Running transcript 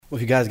Well,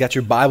 if you guys got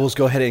your Bibles,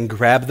 go ahead and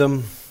grab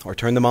them or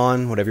turn them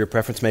on, whatever your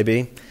preference may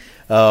be.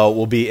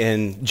 We'll be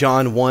in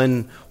John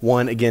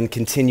 1:1, again,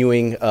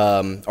 continuing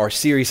our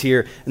series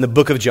here in the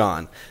book of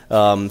John.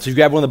 So if you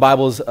grab one of the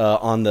Bibles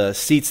on the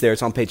seats there,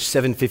 it's on page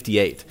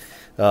 758.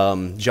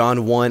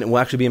 John 1, and we'll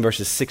actually be in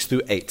verses 6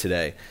 through 8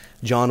 today.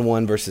 John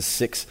 1, verses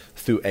 6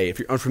 through 8. If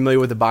you're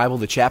unfamiliar with the Bible,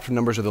 the chapter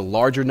numbers are the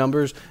larger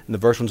numbers, and the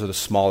verse ones are the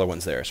smaller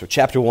ones there. So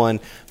chapter 1,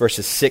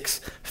 verses 6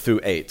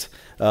 through 8.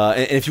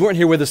 And if you weren't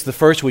here with us the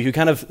first week, we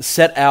kind of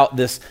set out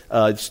this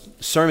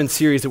sermon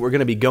series that we're going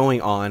to be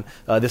going on,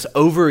 this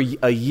over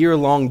a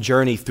year-long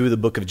journey through the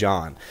book of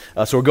John.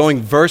 So we're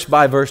going verse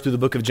by verse through the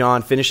book of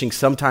John, finishing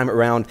sometime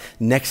around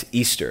next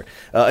Easter.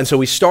 And so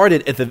we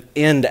started at the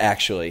end,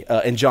 actually,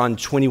 in John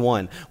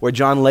 21, where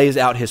John lays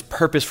out his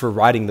purpose for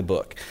writing the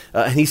book.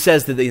 And he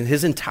says that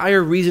his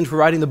entire reason for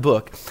writing the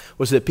book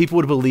was that people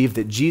would believe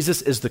that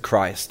Jesus is the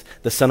Christ,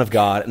 the Son of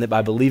God, and that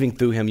by believing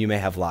through him you may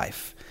have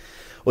life.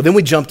 Well, then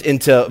we jumped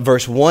into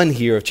verse 1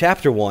 here of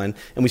chapter 1,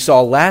 and we saw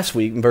last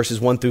week in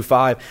verses 1 through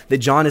 5 that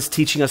John is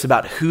teaching us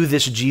about who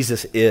this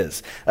Jesus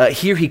is.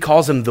 Here he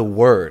calls him the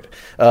Word,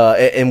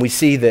 and we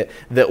see that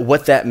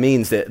what that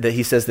means, that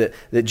he says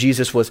that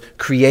Jesus was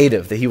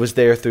creative, that he was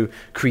there through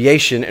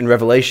creation and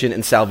revelation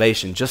and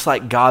salvation, just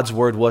like God's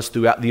Word was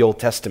throughout the Old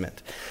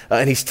Testament.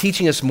 And he's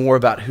teaching us more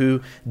about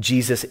who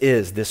Jesus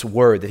is, this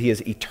Word, that he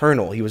is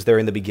eternal, he was there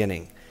in the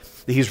beginning.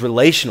 That he's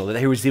relational, that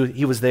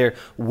he was there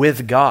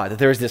with God, that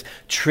there is this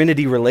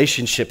Trinity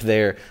relationship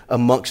there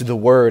amongst the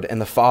Word and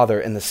the Father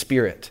and the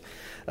Spirit,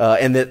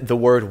 and that the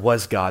Word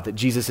was God, that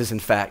Jesus is in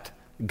fact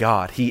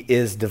God. He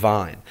is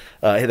divine.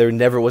 There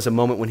never was a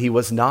moment when he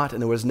was not,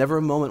 and there was never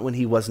a moment when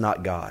he was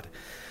not God.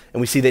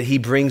 And we see that he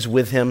brings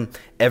with him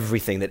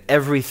everything, that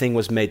everything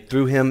was made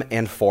through him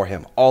and for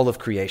him, all of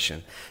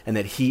creation, and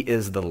that he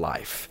is the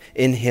life.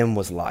 In him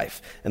was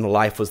life, and the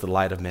life was the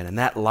light of men, and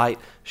that light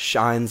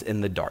shines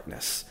in the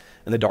darkness,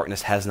 and the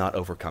darkness has not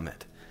overcome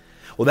it.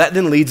 Well, that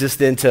then leads us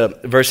then to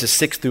verses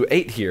 6 through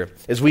 8 here,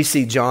 as we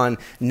see John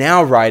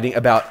now writing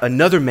about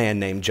another man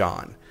named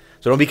John.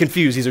 So don't be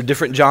confused, these are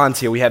different Johns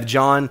here. We have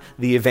John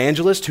the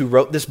evangelist who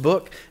wrote this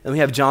book, and we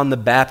have John the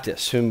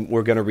Baptist, whom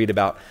we're going to read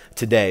about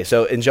today.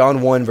 So in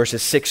John 1,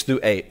 verses 6 through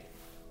 8,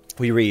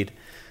 we read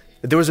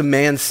that there was a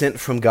man sent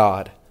from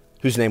God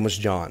whose name was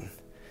John.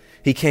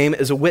 He came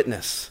as a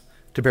witness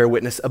to bear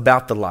witness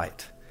about the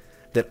light,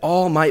 that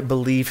all might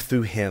believe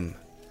through him.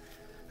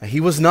 Now, he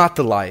was not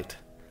the light,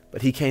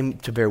 but he came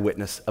to bear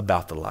witness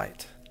about the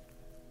light.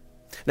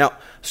 Now,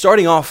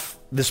 starting off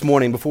this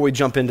morning, before we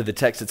jump into the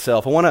text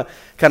itself, I want to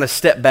kind of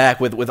step back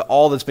with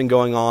all that's been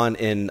going on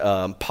in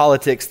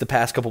politics the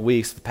past couple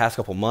weeks, the past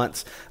couple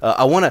months.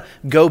 I want to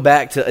go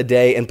back to a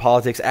day in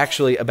politics,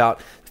 actually about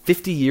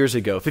 57 years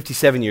ago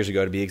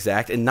to be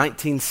exact, in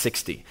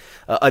 1960.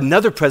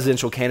 Another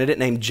presidential candidate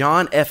named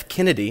John F.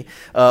 Kennedy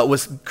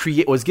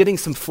was getting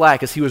some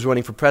flack as he was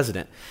running for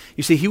president.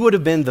 You see, he would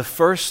have been the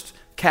first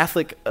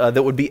Catholic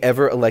that would be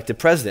ever elected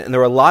president. And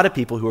there were a lot of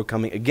people who were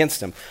coming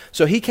against him.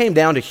 So he came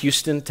down to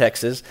Houston,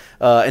 Texas,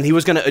 and he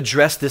was going to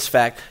address this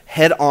fact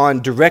head on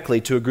directly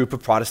to a group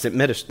of Protestant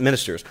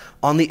ministers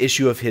on the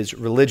issue of his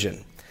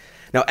religion.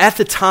 Now, at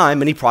the time,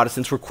 many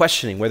Protestants were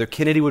questioning whether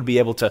Kennedy would be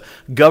able to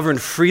govern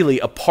freely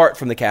apart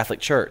from the Catholic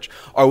Church,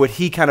 or would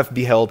he kind of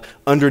be held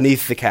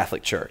underneath the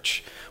Catholic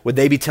Church? Would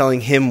they be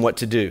telling him what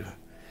to do?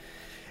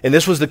 And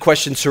this was the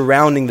question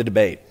surrounding the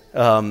debate.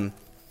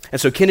 And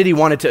so Kennedy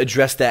wanted to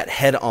address that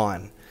head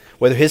on,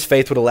 whether his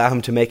faith would allow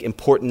him to make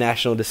important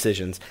national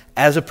decisions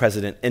as a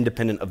president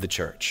independent of the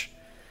church.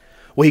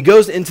 Well, he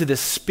goes into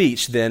this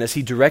speech then as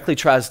he directly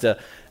tries to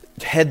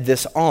head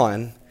this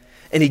on,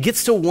 and he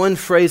gets to one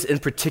phrase in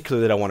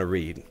particular that I want to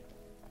read.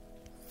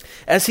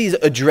 As he's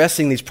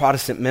addressing these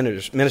Protestant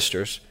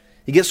ministers,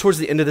 he gets towards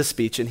the end of the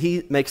speech and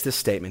he makes this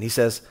statement. He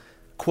says,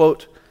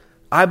 quote,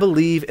 "I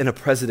believe in a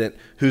president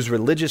whose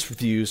religious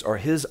views are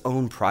his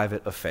own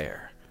private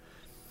affair."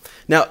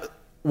 Now,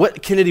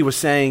 what Kennedy was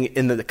saying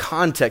in the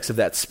context of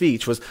that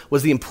speech was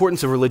the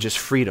importance of religious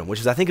freedom,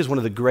 which I think is one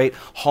of the great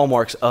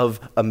hallmarks of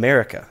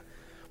America.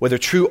 Whether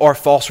true or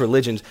false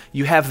religions,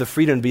 you have the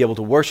freedom to be able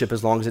to worship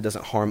as long as it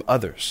doesn't harm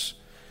others.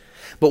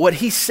 But what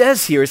he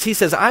says here is he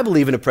says, "I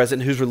believe in a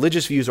president whose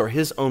religious views are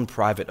his own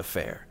private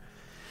affair."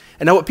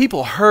 And now what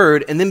people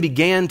heard and then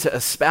began to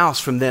espouse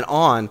from then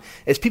on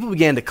is people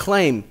began to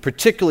claim,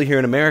 particularly here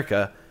in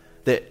America,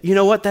 that, you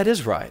know what, that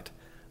is right.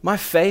 My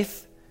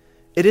faith,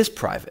 it is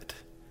private.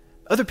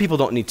 Other people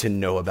don't need to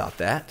know about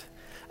that.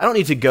 I don't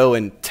need to go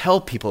and tell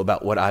people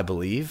about what I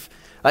believe.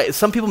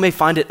 Some people may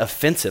find it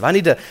offensive. I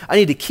need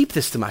to keep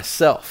this to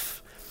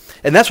myself.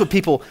 And that's what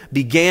people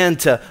began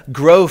to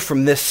grow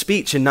from this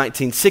speech in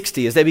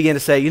 1960 as they began to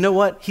say, you know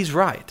what, he's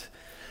right.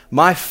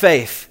 My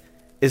faith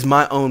is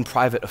my own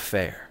private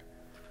affair.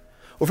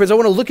 Well, friends, I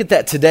want to look at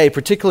that today,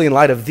 particularly in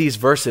light of these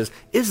verses.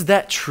 Is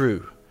that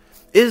true?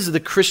 Is the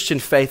Christian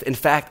faith, in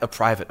fact, a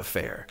private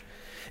affair?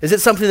 Is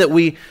it something that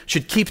we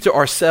should keep to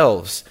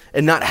ourselves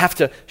and not have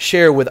to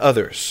share with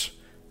others?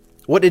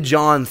 What did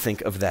John think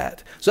of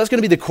that? So that's going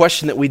to be the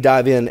question that we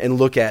dive in and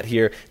look at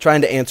here,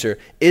 trying to answer,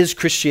 is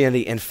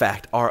Christianity, in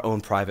fact, our own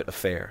private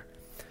affair?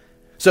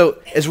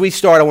 So as we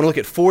start, I want to look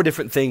at 4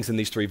 different things in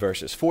these 3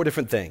 verses, 4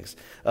 different things.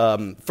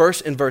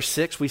 First, in verse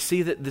 6, we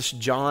see that this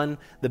John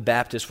the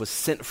Baptist was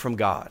sent from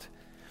God.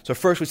 So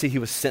first, we see he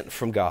was sent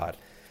from God.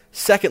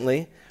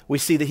 Secondly, we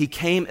see that he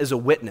came as a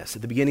witness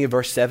at the beginning of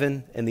verse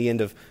 7 and the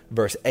end of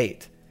verse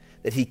 8,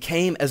 that he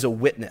came as a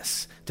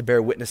witness to bear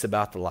witness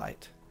about the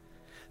light.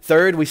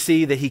 Third, we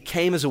see that he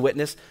came as a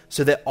witness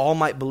so that all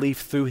might believe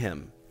through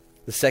him,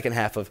 the second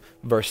half of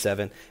verse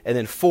 7. And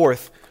then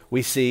fourth,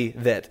 we see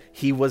that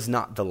he was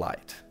not the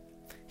light.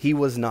 He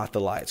was not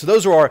the light. So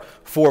those are our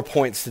 4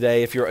 points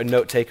today. If you're a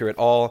note taker at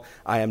all,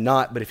 I am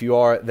not, but if you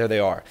are, there they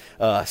are.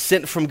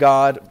 Sent from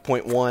God,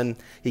 point 1.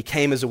 He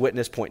came as a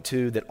witness, point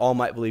 2. That all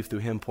might believe through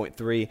him, point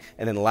 3.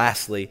 And then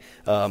lastly,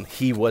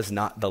 he was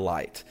not the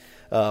light.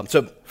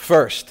 So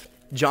first,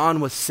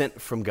 John was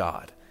sent from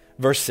God.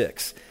 Verse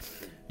 6.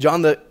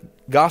 John, the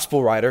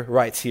gospel writer,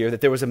 writes here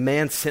that there was a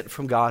man sent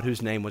from God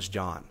whose name was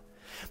John.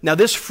 Now,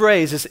 this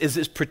phrase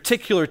is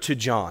particular to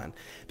John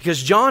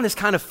because John is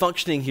kind of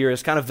functioning here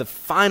as kind of the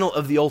final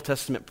of the Old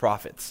Testament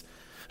prophets,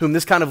 whom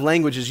this kind of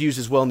language is used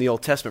as well in the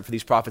Old Testament for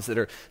these prophets that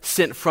are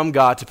sent from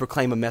God to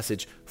proclaim a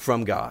message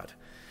from God.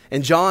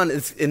 And John,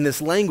 in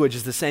this language,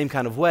 is the same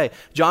kind of way.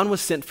 John was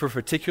sent for a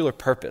particular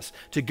purpose,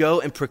 to go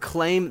and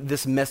proclaim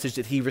this message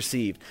that he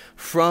received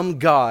from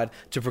God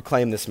to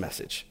proclaim this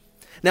message.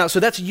 Now,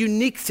 so that's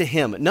unique to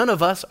him. None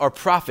of us are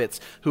prophets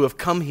who have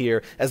come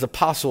here as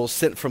apostles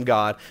sent from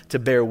God to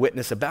bear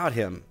witness about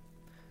him.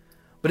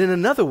 But in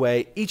another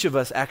way, each of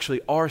us actually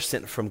are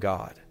sent from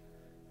God.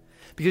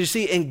 Because you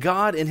see, in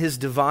God, in his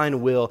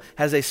divine will,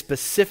 has a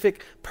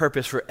specific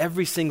purpose for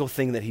every single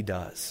thing that he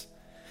does.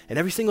 And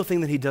every single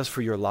thing that he does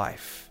for your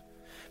life.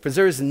 Friends,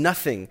 there is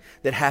nothing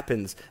that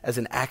happens as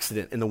an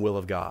accident in the will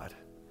of God.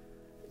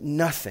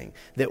 Nothing.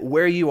 That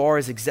where you are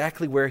is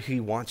exactly where he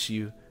wants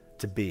you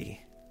to be.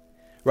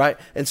 Right?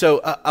 And so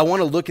I want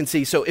to look and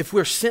see, so if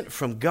we're sent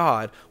from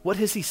God, what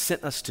has he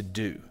sent us to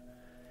do?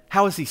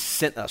 How has he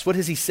sent us? What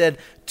has he said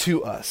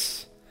to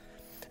us?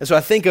 And so I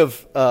think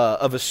of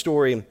a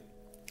story. I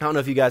don't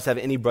know if you guys have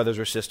any brothers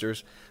or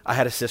sisters. I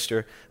had a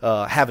sister,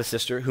 have a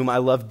sister whom I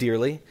love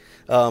dearly.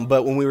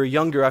 But when we were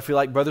younger, I feel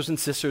like brothers and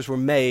sisters were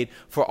made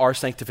for our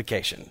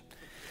sanctification.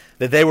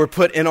 That they were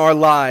put in our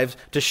lives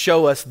to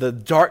show us the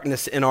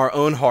darkness in our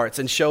own hearts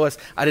and show us,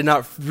 I did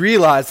not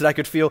realize that I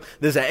could feel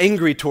this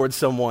angry towards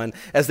someone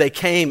as they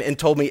came and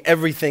told me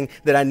everything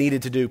that I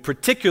needed to do,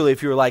 particularly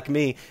if you were like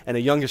me and a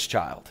youngest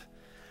child.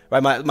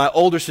 Right? My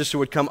older sister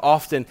would come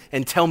often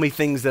and tell me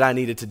things that I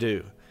needed to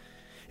do.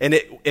 And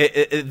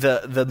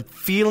the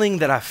feeling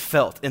that I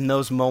felt in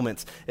those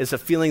moments is a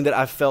feeling that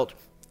I've felt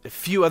a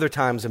few other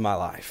times in my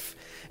life.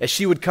 As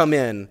she would come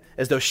in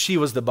as though she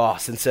was the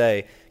boss and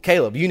say,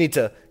 Caleb, you need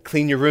to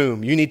clean your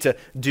room. You need to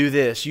do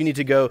this. You need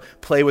to go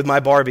play with my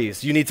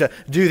Barbies. You need to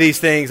do these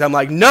things. I'm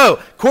like, no,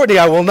 Courtney,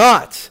 I will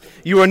not.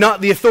 You are not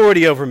the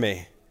authority over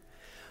me.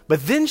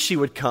 But then she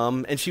would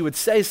come and she would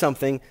say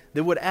something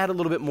that would add a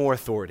little bit more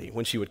authority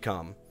when she would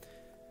come.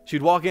 She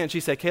would walk in and she'd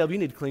say, Caleb, you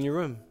need to clean your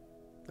room.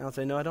 And I'd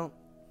say, no, I don't.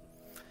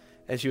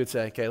 And she would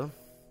say, Caleb,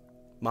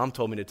 Mom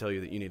told me to tell you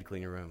that you need to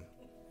clean your room.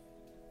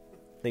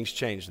 Things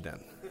changed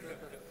then.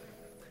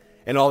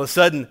 And all of a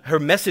sudden, her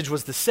message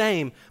was the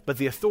same, but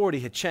the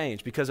authority had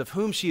changed because of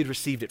whom she had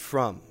received it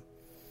from.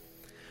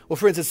 Well,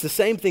 friends, it's the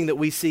same thing that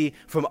we see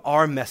from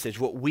our message,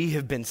 what we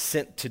have been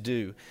sent to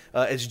do.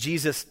 As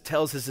Jesus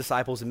tells his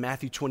disciples in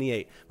Matthew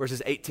 28,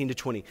 verses 18 to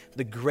 20,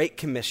 the Great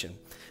Commission.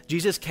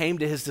 Jesus came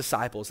to his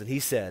disciples and he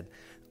said,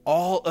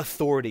 all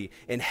authority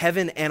in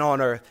heaven and on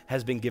earth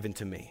has been given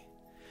to me.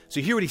 So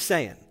you hear what he's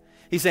saying.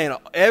 He's saying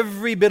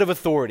every bit of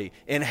authority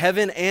in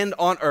heaven and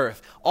on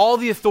earth, all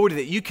the authority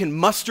that you can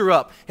muster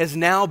up has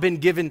now been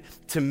given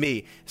to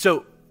me.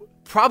 So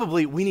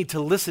probably we need to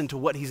listen to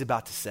what he's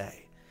about to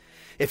say.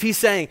 If he's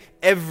saying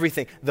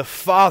everything, the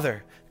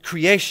Father,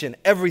 creation,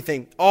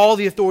 everything, all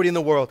the authority in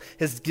the world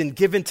has been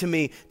given to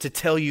me to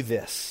tell you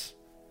this.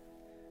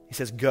 He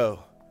says,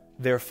 go,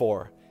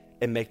 therefore,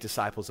 and make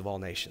disciples of all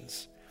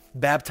nations,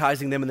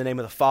 baptizing them in the name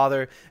of the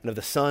Father and of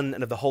the Son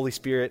and of the Holy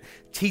Spirit,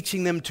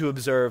 teaching them to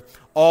observe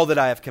all that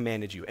I have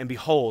commanded you. And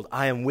behold,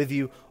 I am with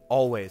you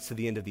always to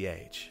the end of the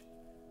age.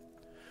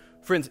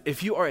 Friends,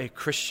 if you are a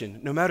Christian,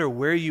 no matter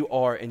where you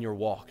are in your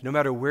walk, no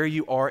matter where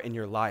you are in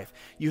your life,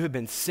 you have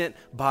been sent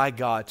by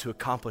God to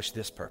accomplish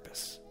this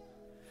purpose.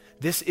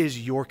 This is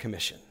your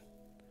commission,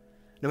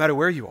 no matter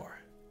where you are.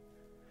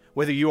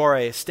 Whether you are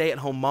a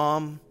stay-at-home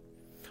mom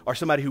or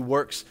somebody who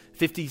works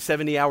 50,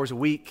 70 hours a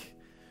week,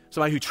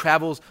 somebody who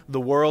travels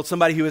the world,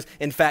 somebody who is,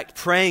 in fact,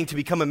 praying to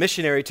become a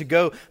missionary, to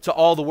go to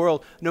all the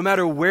world. No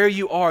matter where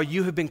you are,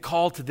 you have been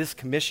called to this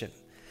commission,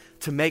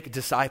 to make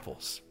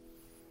disciples.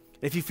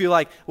 If you feel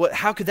like, well,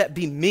 how could that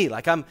be me?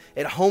 Like I'm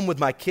at home with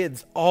my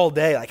kids all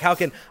day. Like how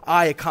can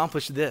I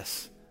accomplish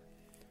this?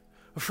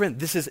 Well, friend,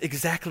 this is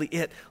exactly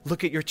it.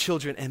 Look at your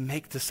children and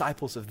make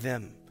disciples of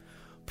them.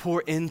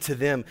 Pour into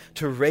them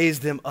to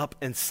raise them up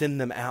and send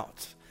them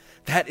out.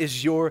 That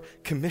is your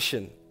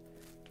commission.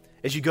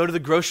 As you go to the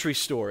grocery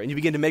store and you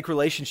begin to make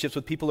relationships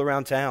with people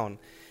around town,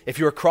 if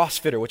you're a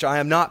CrossFitter, which I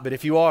am not, but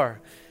if you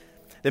are,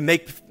 then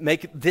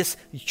make this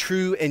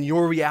true in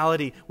your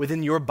reality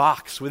within your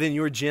box, within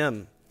your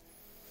gym.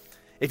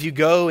 If you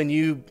go and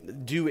you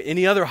do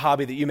any other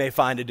hobby that you may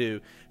find to do,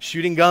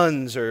 shooting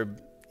guns or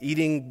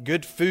eating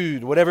good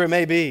food, whatever it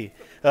may be,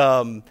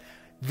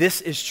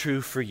 this is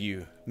true for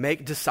you.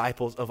 Make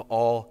disciples of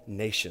all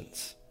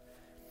nations.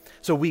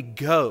 So we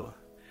go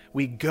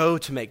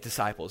to make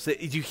disciples.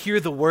 You hear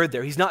the word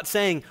there. He's not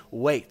saying,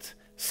 wait,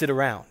 sit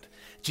around.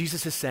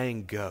 Jesus is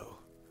saying, go.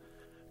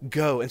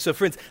 Go. And so,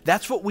 friends,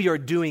 that's what we are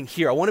doing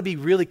here. I want to be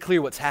really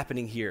clear what's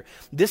happening here.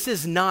 This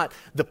is not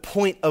the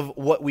point of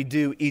what we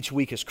do each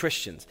week as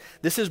Christians.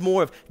 This is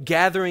more of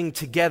gathering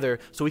together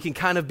so we can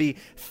kind of be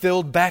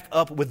filled back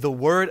up with the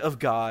Word of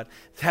God,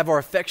 have our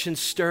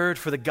affections stirred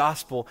for the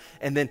gospel,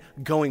 and then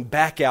going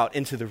back out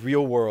into the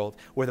real world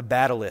where the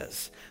battle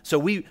is. So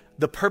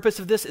the purpose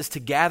of this is to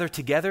gather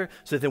together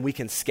so that then we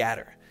can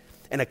scatter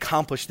and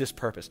accomplish this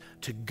purpose,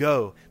 to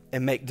go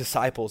and make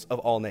disciples of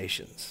all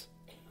nations.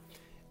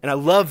 And I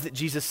love that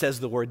Jesus says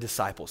the word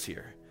disciples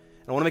here.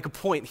 And I want to make a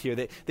point here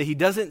that he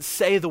doesn't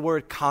say the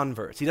word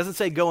converts. He doesn't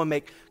say go and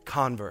make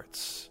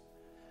converts.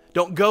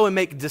 Don't go and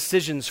make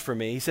decisions for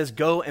me. He says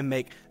go and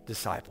make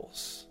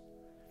disciples.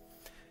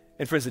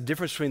 And friends, the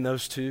difference between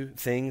those two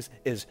things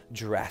is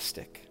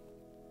drastic.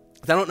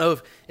 I don't know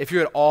if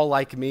you're at all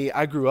like me.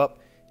 I grew up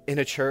in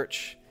a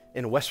church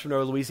in West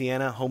Monroe,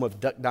 Louisiana, home of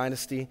Duck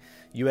Dynasty,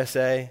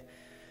 USA.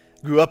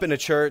 Grew up in a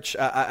church.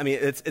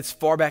 It's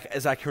far back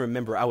as I can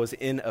remember. I was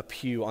in a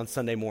pew on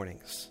Sunday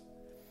mornings.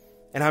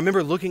 And I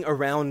remember looking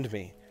around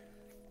me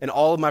and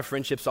all of my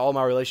friendships, all of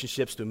my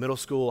relationships through middle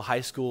school,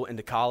 high school,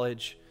 into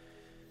college.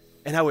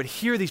 And I would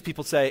hear these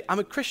people say, I'm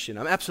a Christian.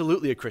 I'm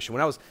absolutely a Christian.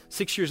 When I was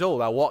 6 years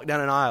old, I walked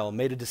down an aisle and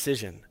made a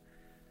decision.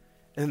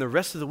 And then the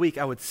rest of the week,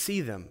 I would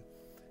see them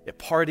at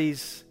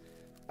parties.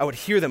 I would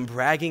hear them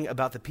bragging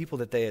about the people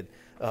that they had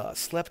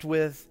slept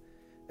with.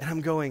 And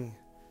I'm going,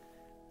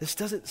 this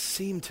doesn't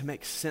seem to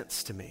make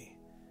sense to me.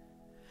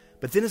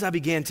 But then as I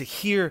began to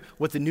hear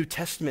what the New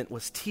Testament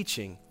was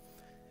teaching,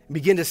 and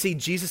begin to see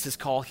Jesus'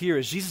 call here,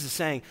 as Jesus is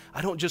saying,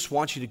 I don't just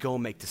want you to go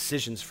and make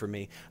decisions for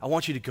me. I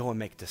want you to go and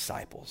make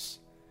disciples.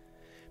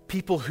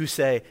 People who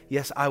say,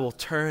 yes, I will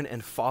turn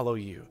and follow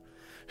you.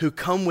 Who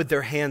come with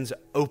their hands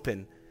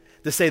open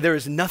to say, there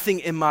is nothing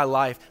in my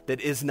life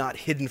that is not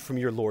hidden from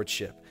your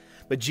lordship.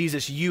 But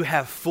Jesus, you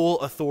have full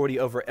authority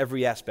over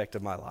every aspect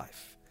of my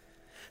life.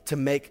 To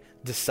make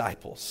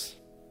disciples,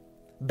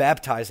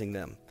 baptizing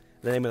them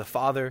in the name of the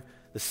Father,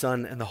 the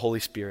Son, and the Holy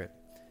Spirit,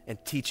 and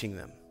teaching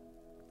them.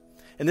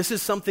 And this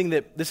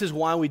is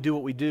why we do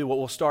what we do, what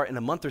we'll start in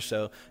a month or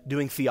so,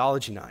 doing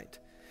theology night,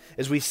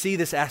 as we see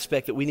this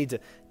aspect that we need to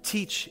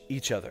teach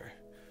each other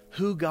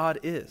who God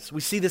is.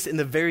 We see this in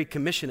the very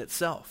commission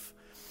itself.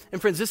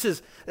 And friends, this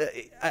is,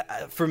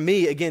 for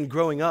me, again,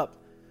 growing up,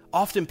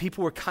 often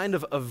people were kind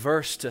of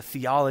averse to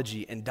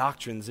theology and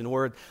doctrines and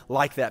word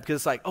like that because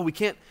it's like, oh, we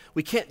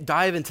can't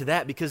dive into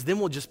that because then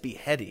we'll just be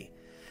heady.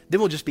 Then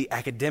we'll just be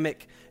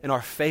academic and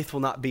our faith will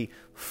not be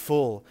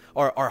full.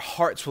 Our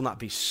hearts will not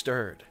be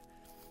stirred.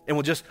 And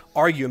we'll just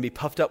argue and be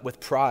puffed up with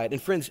pride. And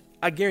friends,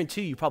 I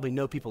guarantee you probably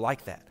know people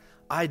like that.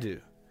 I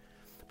do.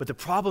 But the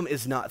problem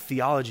is not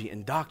theology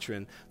and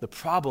doctrine. The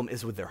problem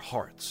is with their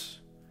hearts.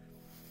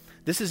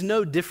 This is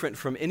no different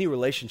from any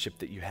relationship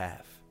that you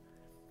have.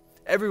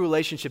 Every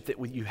relationship that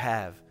you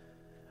have,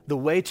 the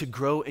way to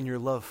grow in your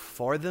love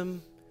for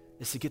them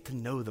is to get to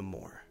know them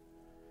more.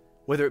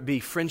 Whether it be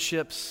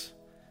friendships,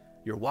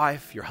 your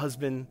wife, your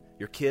husband,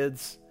 your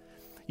kids.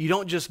 You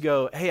don't just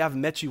go, hey, I've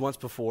met you once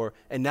before,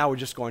 and now we're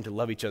just going to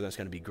love each other and it's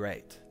going to be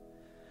great.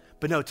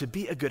 But no, to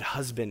be a good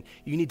husband,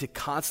 you need to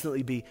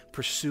constantly be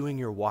pursuing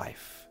your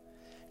wife,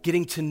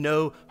 getting to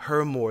know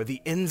her more,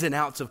 the ins and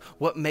outs of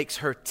what makes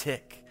her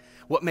tick.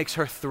 What makes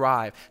her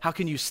thrive? How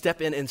can you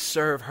step in and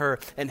serve her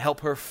and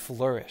help her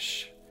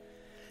flourish?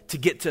 To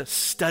get to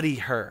study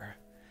her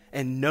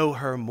and know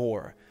her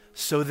more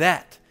so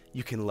that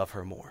you can love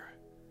her more.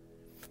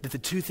 That the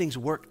two things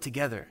work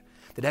together.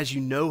 That as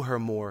you know her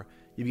more,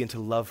 you begin to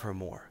love her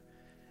more.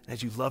 And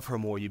as you love her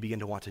more, you begin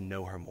to want to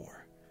know her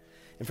more.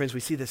 And friends,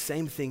 we see the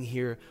same thing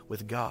here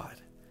with God.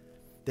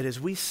 That as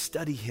we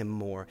study him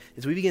more,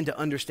 as we begin to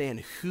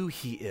understand who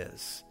he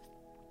is,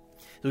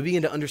 as we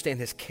begin to understand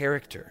his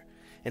character,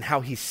 and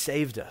how he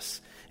saved us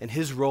and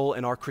his role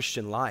in our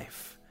Christian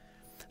life,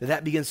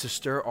 that begins to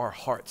stir our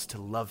hearts to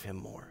love him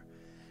more.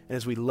 And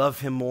as we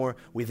love him more,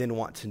 we then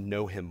want to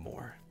know him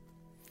more.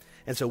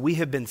 And so we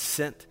have been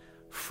sent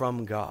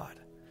from God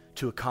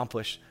to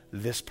accomplish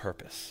this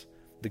purpose,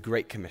 the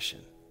Great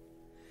Commission.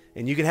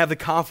 And you can have the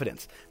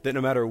confidence that no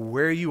matter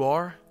where you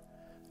are,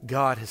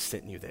 God has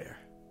sent you there.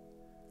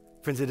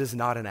 Friends, it is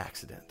not an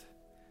accident.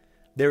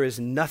 There is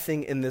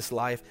nothing in this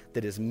life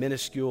that is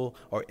minuscule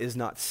or is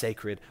not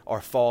sacred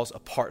or falls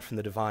apart from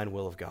the divine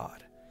will of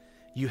God.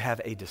 You have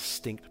a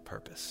distinct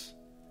purpose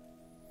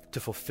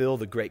to fulfill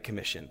the Great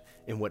Commission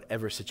in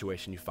whatever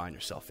situation you find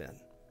yourself in.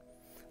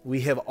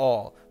 We have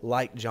all,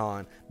 like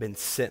John, been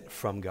sent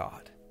from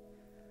God.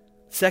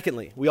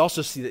 Secondly, we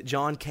also see that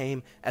John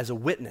came as a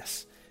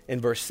witness in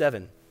verse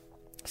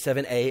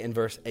 7a and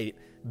verse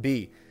 8b.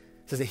 It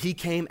says that he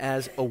came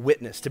as a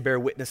witness to bear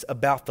witness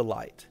about the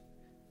light.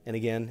 And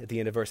again, at the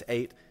end of verse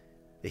 8,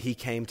 that he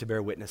came to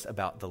bear witness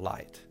about the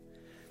light.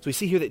 So we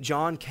see here that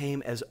John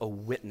came as a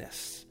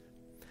witness.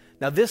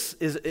 Now this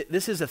is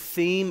a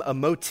theme, a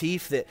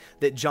motif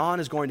that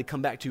John is going to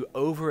come back to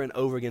over and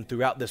over again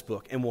throughout this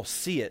book, and we'll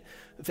see it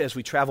as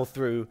we travel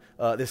through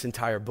this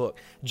entire book.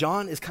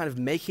 John is kind of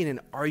making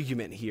an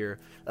argument here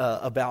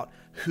about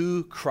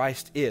who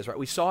Christ is, right?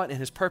 We saw it in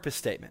his purpose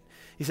statement.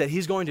 He said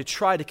he's going to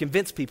try to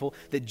convince people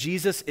that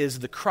Jesus is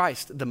the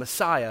Christ, the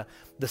Messiah,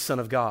 the Son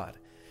of God.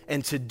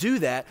 And to do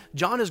that,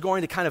 John is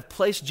going to kind of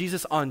place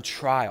Jesus on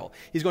trial.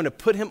 He's going to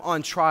put him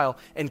on trial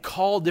and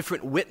call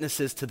different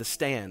witnesses to the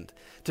stand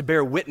to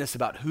bear witness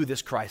about who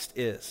this Christ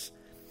is.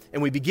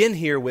 And we begin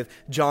here with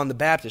John the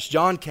Baptist.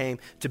 John came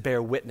to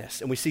bear witness.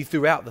 And we see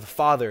throughout the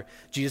Father,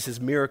 Jesus'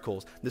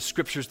 miracles, the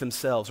scriptures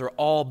themselves are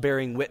all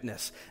bearing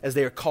witness as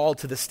they are called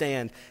to the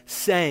stand,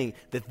 saying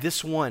that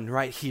this one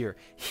right here,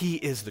 he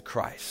is the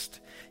Christ.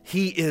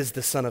 He is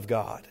the Son of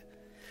God.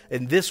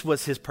 And this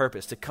was his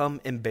purpose, to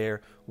come and bear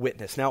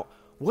witness. Now,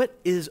 what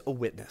is a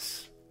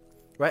witness?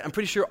 Right? I'm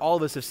pretty sure all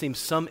of us have seen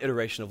some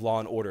iteration of Law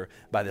and Order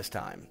by this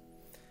time.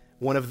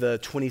 One of the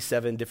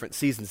 27 different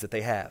seasons that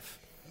they have.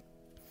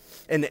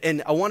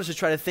 And I want us to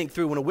try to think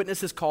through, when a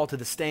witness is called to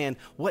the stand,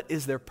 what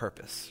is their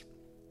purpose?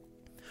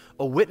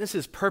 A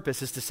witness's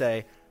purpose is to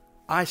say,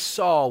 I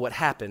saw what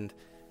happened,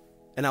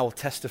 and I will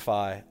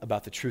testify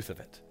about the truth of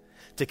it.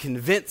 To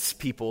convince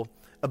people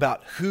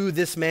about who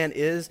this man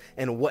is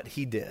and what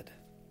he did.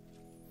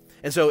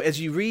 And so as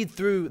you read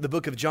through the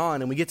book of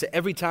John, and we get to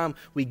every time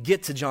we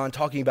get to John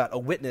talking about a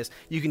witness,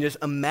 you can just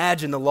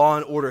imagine the Law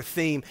and Order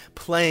theme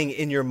playing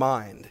in your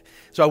mind.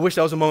 So I wish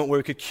that was a moment where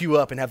we could cue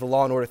up and have the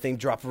Law and Order theme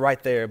drop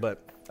right there,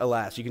 but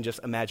alas, you can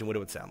just imagine what it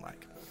would sound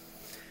like.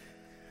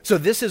 So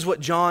this is what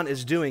John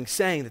is doing,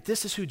 saying that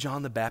this is who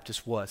John the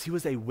Baptist was. He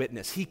was a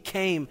witness. He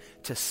came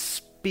to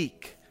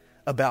speak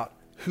about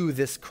who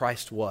this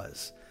Christ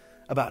was,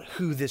 about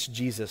who this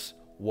Jesus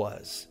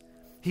was.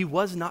 He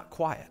was not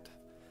quiet.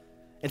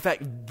 In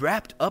fact,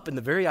 wrapped up in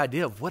the very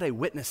idea of what a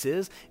witness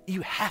is,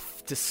 you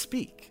have to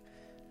speak.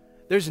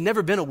 There's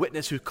never been a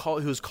witness who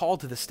was called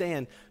to the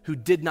stand who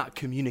did not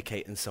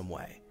communicate in some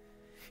way.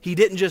 He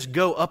didn't just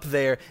go up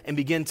there and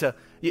begin to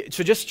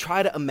just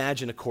try to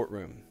imagine a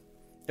courtroom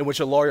in which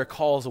a lawyer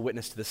calls a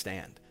witness to the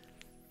stand.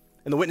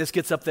 And the witness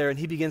gets up there and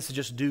he begins to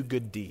just do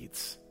good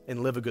deeds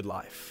and live a good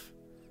life.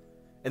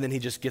 And then he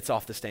just gets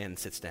off the stand and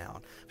sits down.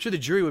 I'm sure the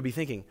jury would be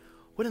thinking,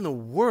 what in the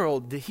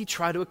world did he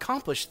try to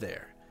accomplish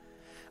there?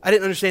 I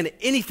didn't understand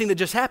anything that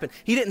just happened.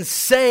 He didn't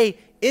say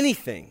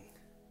anything.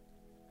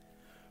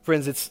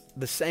 Friends, it's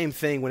the same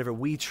thing whenever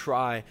we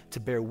try to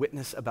bear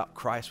witness about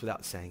Christ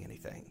without saying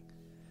anything.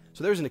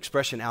 So there's an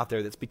expression out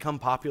there that's become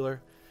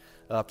popular,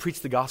 preach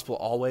the gospel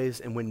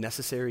always, and when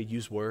necessary,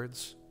 use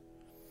words.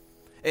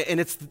 And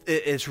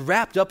it's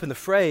wrapped up in the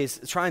phrase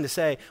trying to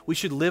say we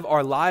should live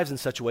our lives in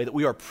such a way that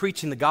we are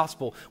preaching the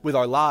gospel with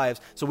our lives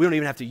so we don't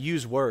even have to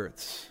use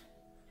words.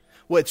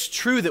 Well, it's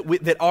true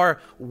that our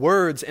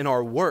words and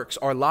our works,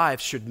 our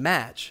lives should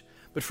match.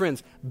 But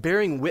friends,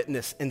 bearing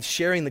witness and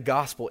sharing the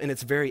gospel in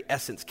its very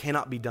essence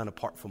cannot be done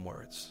apart from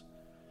words.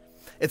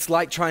 It's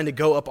like trying to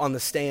go up on the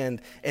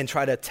stand and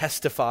try to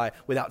testify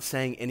without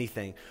saying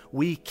anything.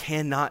 We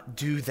cannot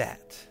do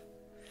that.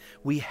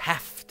 We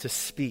have to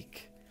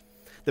speak.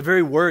 The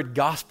very word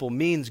gospel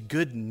means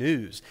good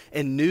news.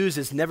 And news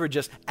is never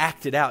just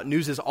acted out.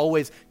 News is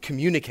always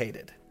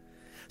communicated.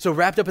 So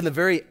wrapped up in the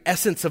very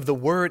essence of the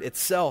word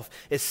itself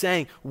is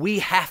saying we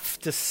have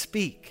to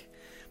speak.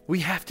 We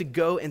have to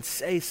go and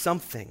say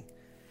something.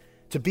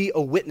 To be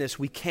a witness,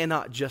 we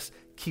cannot just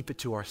keep it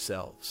to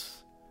ourselves.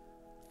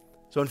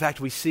 So in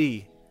fact, we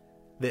see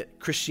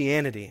that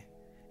Christianity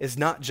is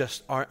not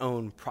just our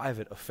own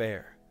private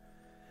affair,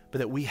 but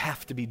that we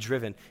have to be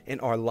driven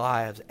in our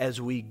lives as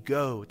we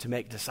go to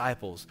make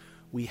disciples.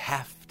 We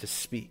have to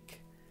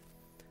speak.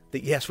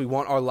 That yes, we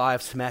want our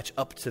lives to match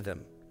up to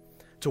them,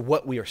 to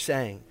what we are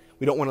saying.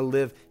 We don't want to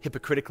live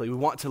hypocritically. We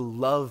want to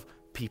love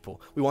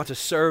people. We want to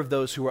serve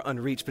those who are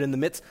unreached. But in the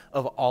midst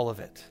of all of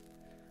it,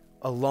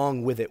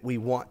 along with it, we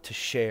want to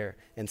share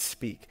and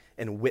speak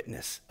and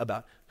witness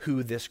about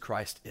who this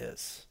Christ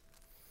is.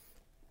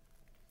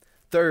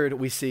 Third,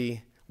 we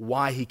see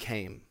why he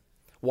came,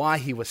 why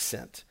he was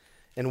sent,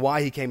 and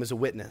why he came as a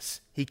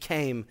witness. He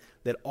came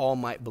that all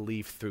might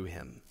believe through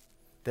him.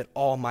 That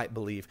all might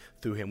believe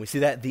through him. We see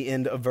that at the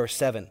end of verse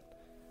 7.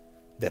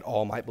 That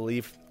all might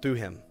believe through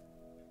him.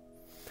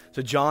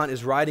 So John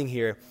is writing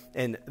here,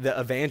 and the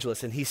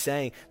evangelist, and he's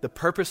saying the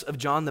purpose of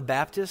John the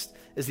Baptist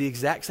is the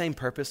exact same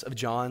purpose of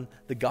John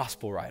the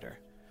gospel writer.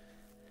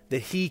 That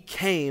he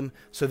came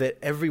so that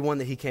everyone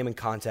that he came in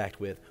contact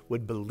with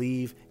would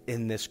believe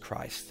in this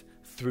Christ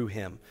through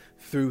him,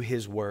 through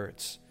his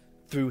words,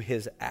 through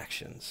his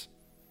actions.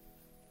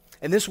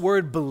 And this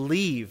word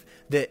believe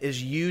that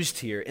is used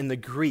here in the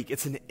Greek,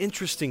 it's an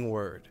interesting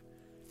word.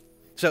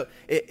 So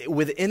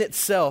within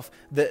itself,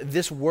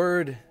 this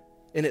word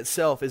in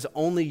itself is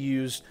only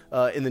used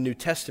in the New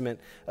Testament.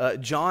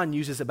 John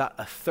uses about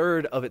a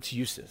third of its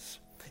uses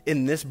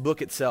in this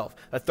book itself.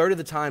 A third of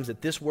the times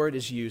that this word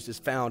is used is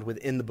found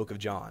within the book of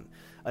John.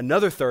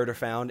 Another third are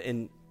found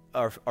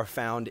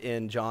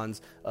in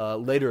John's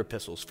later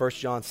epistles, 1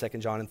 John, 2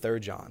 John, and 3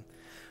 John.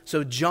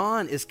 So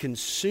John is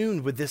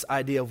consumed with this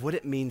idea of what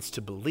it means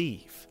to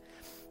believe,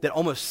 that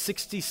almost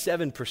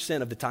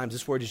 67% of the times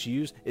this word is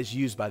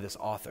used by this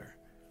author.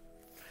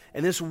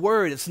 And this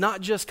word, it's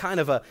not just kind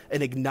of an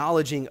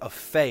acknowledging of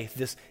faith,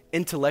 this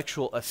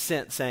intellectual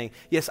assent saying,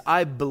 yes,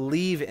 I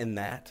believe in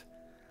that.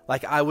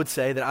 Like I would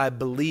say that I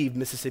believe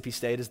Mississippi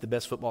State is the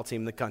best football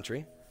team in the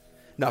country.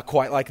 Not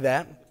quite like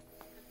that,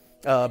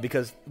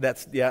 because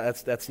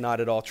that's not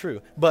at all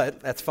true.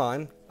 But that's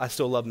fine. I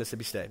still love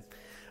Mississippi State.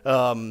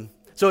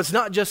 So it's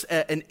not just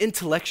an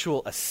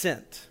intellectual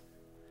assent,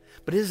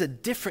 but it is a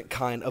different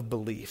kind of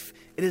belief.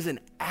 It is an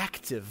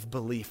active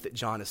belief that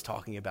John is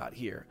talking about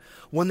here,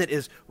 one that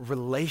is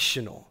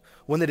relational,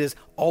 one that is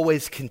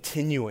always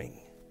continuing.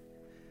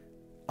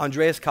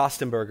 Andreas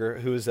Kostenberger,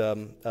 who is a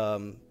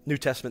New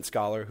Testament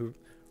scholar who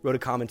wrote a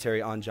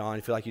commentary on John,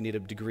 I feel like you need a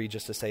degree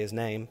just to say his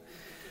name,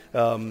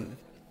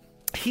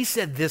 he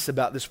said this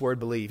about this word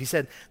believe. He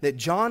said that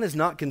John is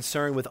not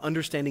concerned with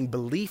understanding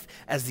belief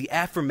as the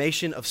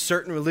affirmation of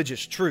certain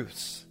religious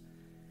truths.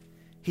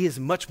 He is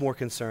much more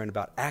concerned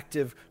about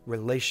active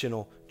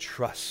relational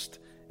trust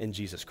in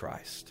Jesus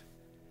Christ.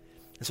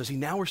 And so see,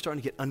 now we're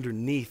starting to get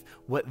underneath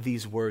what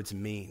these words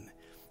mean.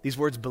 These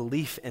words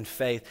belief and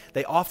faith,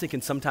 they often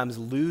can sometimes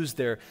lose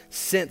their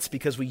sense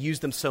because we use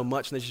them so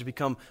much and they just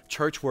become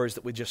church words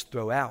that we just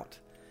throw out.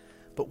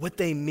 But what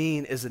they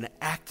mean is an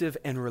active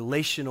and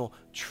relational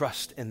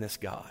trust in this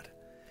God,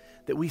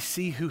 that we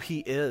see who he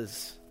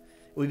is.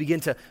 We begin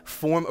to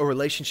form a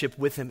relationship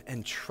with him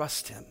and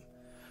trust him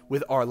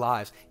with our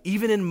lives,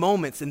 even in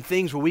moments and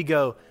things where we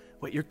go,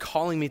 wait, you're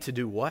calling me to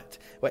do what?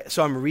 Wait,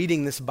 so I'm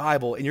reading this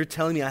Bible and you're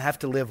telling me I have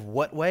to live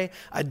what way?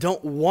 I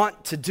don't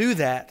want to do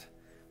that,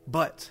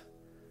 but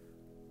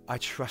I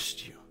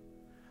trust you.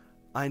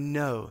 I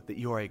know that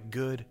you are a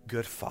good,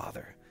 good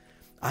Father.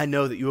 I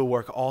know that you will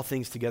work all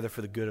things together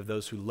for the good of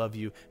those who love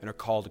you and are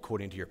called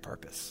according to your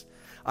purpose.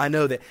 I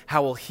know that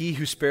how will he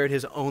who spared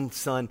his own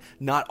son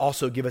not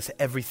also give us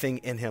everything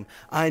in him?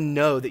 I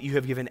know that you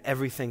have given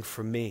everything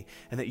for me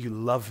and that you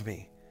love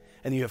me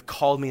and you have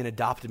called me and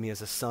adopted me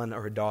as a son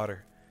or a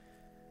daughter.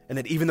 And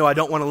that even though I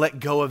don't want to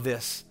let go of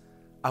this,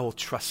 I will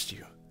trust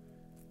you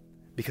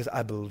because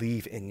I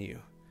believe in you,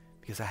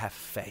 because I have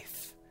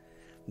faith.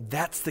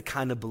 That's the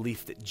kind of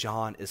belief that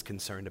John is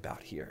concerned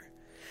about here.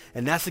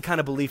 And that's the kind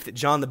of belief that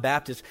John the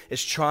Baptist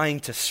is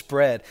trying to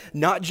spread.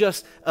 Not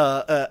just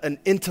an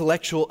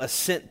intellectual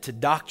assent to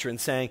doctrine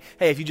saying,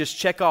 hey, if you just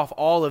check off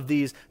all of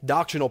these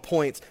doctrinal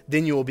points,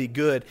 then you will be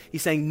good.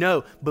 He's saying,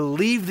 no,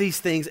 believe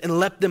these things and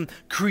let them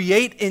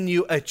create in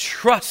you a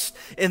trust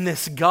in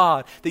this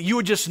God, that you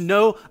would just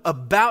know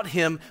about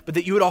him, but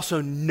that you would also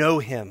know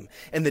him.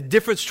 And the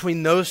difference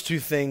between those two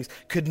things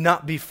could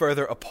not be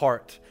further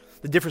apart.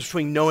 The difference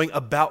between knowing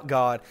about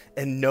God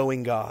and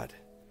knowing God.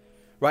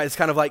 Right? It's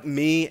kind of like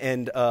me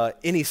and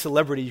any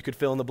celebrity you could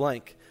fill in the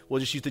blank.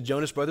 We'll just use the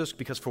Jonas Brothers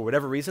because for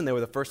whatever reason, they were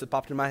the first that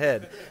popped in my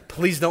head.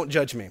 Please don't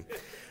judge me.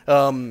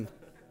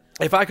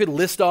 If I could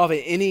list off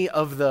any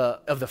of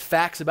the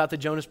facts about the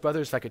Jonas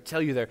Brothers, if I could tell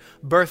you their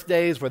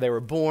birthdays, where they were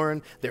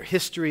born, their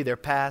history, their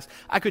past,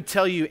 I could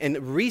tell you and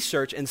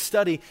research and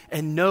study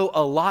and know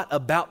a lot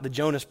about the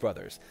Jonas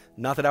Brothers.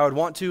 Not that I would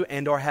want to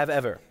and or have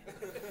ever.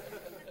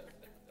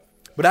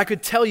 But I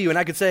could tell you and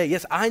I could say,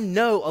 yes, I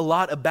know a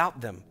lot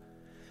about them.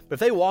 But if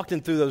they walked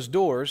in through those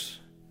doors,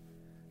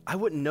 I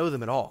wouldn't know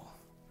them at all.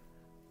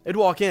 They'd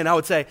walk in and I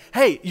would say,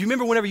 hey, you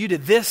remember whenever you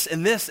did this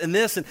and this and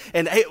this?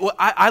 And hey, well,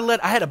 I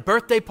had a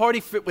birthday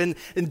party and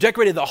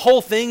decorated the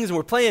whole things and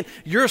we're playing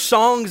your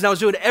songs and I was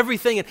doing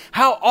everything. And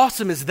how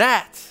awesome is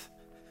that?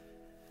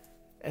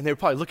 And they would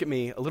probably look at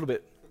me a little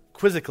bit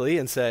quizzically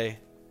and say,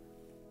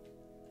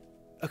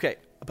 okay,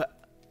 but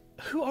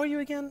who are you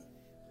again?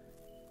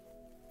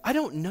 I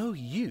don't know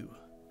you.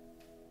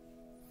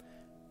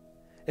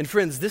 And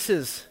friends, this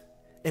is,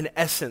 in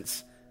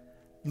essence,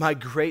 my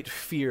great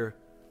fear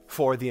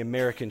for the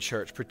American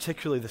church,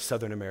 particularly the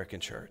Southern American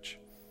church,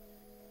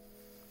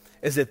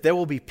 is that there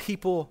will be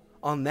people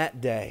on that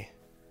day,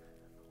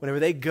 whenever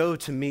they go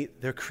to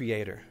meet their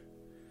Creator,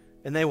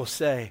 and they will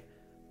say,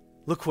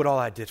 look what all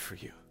I did for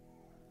you.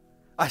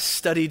 I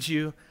studied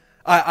you.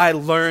 I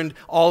learned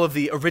all of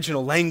the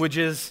original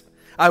languages.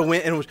 I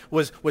went and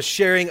was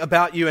sharing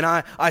about you, and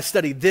I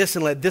studied this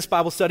and led this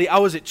Bible study. I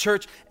was at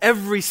church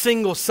every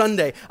single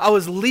Sunday. I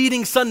was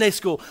leading Sunday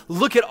school.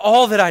 Look at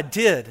all that I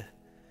did.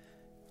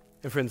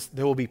 And friends,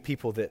 there will be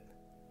people that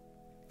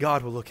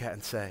God will look at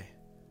and say,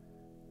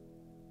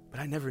 but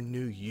I never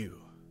knew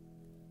you.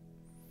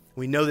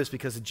 We know this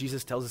because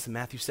Jesus tells us in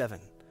Matthew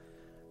 7,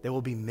 there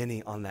will be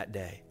many on that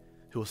day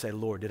who will say,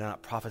 Lord, did I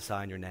not prophesy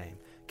in your name,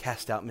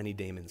 cast out many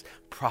demons,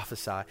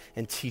 prophesy,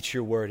 and teach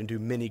your word, and do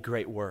many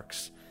great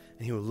works.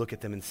 And he will look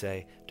at them and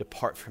say,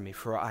 depart from me,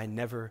 for I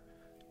never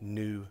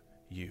knew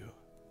you.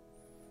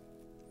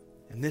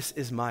 And this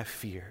is my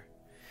fear.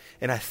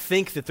 And I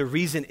think that the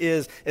reason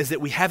is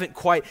that we haven't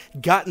quite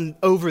gotten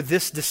over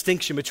this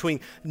distinction between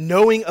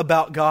knowing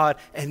about God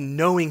and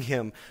knowing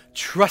Him,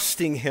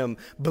 trusting Him,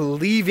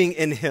 believing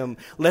in Him,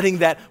 letting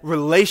that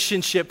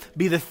relationship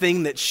be the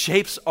thing that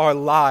shapes our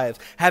lives,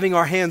 having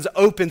our hands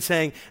open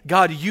saying,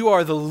 God, you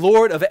are the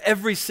Lord of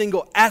every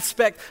single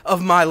aspect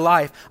of my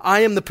life.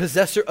 I am the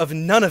possessor of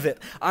none of it.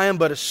 I am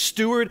but a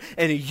steward,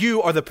 and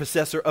you are the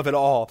possessor of it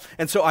all.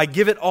 And so I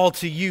give it all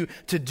to you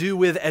to do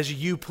with as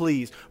you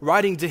please,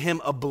 writing to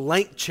Him a blank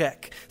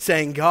check,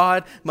 saying,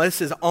 God, this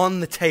is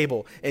on the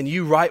table, and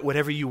you write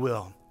whatever you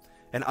will,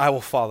 and I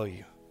will follow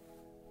you.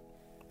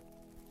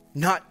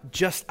 Not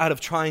just out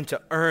of trying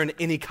to earn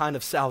any kind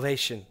of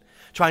salvation,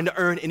 trying to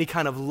earn any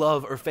kind of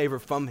love or favor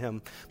from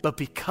Him, but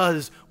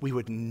because we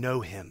would know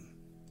Him,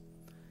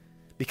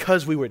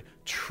 because we would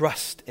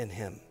trust in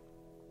Him.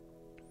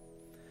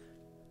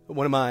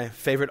 One of my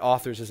favorite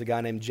authors is a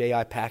guy named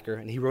J.I. Packer,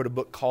 and he wrote a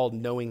book called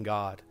Knowing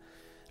God.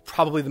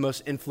 Probably the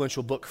most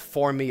influential book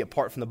for me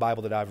apart from the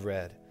Bible that I've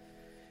read.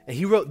 And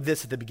he wrote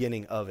this at the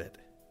beginning of it.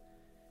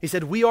 He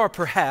said, we are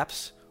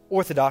perhaps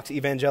Orthodox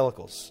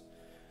evangelicals.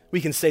 We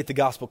can state the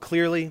gospel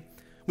clearly.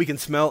 We can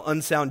smell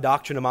unsound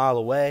doctrine a mile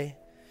away.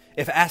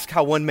 If asked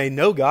how one may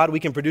know God, we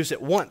can produce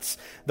at once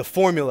the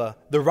formula,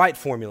 the right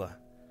formula.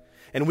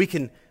 And we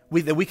can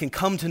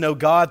come to know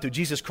God through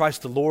Jesus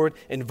Christ the Lord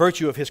in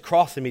virtue of His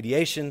cross and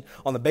mediation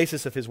on the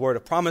basis of His word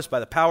of promise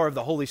by the power of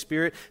the Holy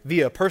Spirit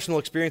via a personal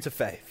experience of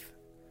faith.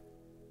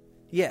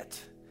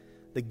 Yet,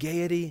 the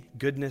gaiety,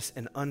 goodness,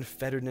 and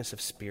unfetteredness of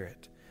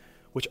spirit,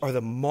 which are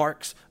the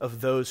marks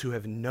of those who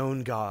have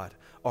known God,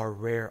 are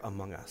rare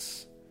among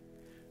us.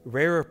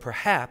 Rarer,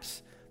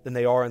 perhaps, than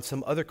they are in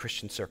some other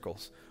Christian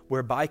circles,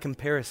 where by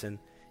comparison,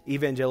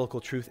 evangelical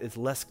truth is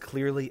less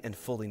clearly and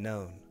fully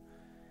known.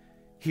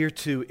 Here,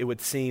 too, it would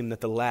seem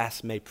that the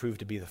last may prove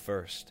to be the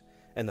first,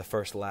 and the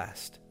first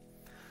last.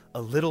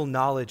 A little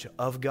knowledge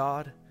of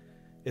God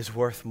is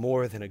worth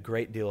more than a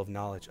great deal of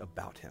knowledge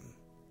about Him.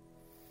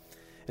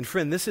 And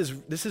friend, this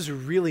is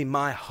really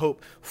my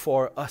hope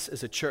for us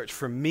as a church,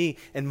 for me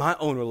and my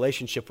own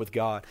relationship with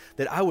God,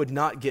 that I would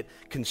not get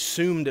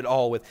consumed at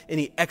all with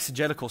any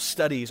exegetical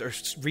studies or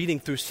reading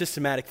through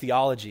systematic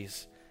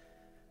theologies,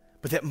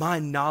 but that my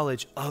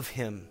knowledge of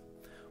Him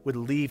would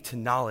lead to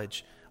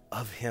knowledge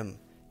of Him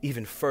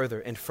even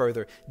further and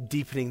further,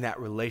 deepening that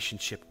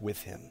relationship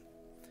with Him.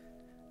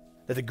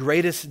 That the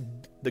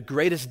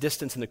greatest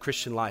distance in the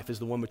Christian life is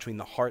the one between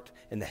the heart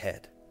and the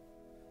head.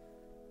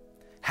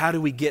 How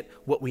do we get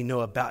what we know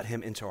about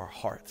Him into our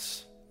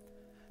hearts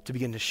to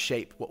begin to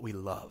shape what we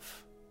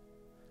love,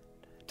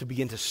 to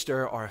begin to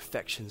stir our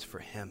affections for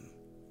Him?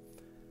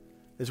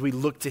 As we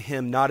look to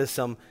Him not as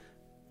some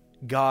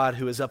God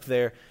who is up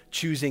there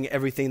choosing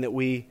everything that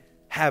we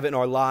have in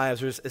our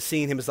lives, or as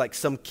seeing Him as like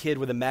some kid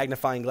with a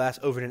magnifying glass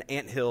over an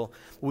anthill,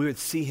 we would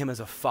see Him as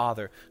a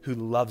Father who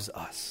loves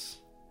us.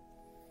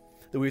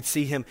 That we would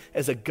see Him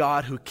as a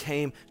God who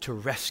came to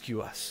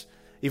rescue us,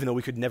 even though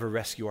we could never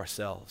rescue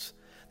ourselves.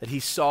 That He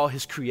saw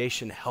His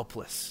creation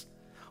helpless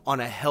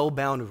on a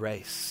hell-bound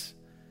race,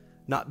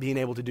 not being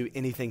able to do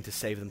anything to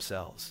save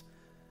themselves.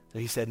 So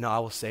He said, no, I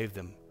will save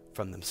them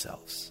from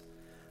themselves.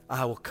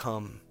 I will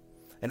come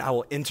and I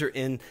will enter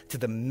into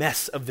the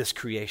mess of this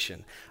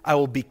creation. I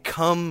will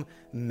become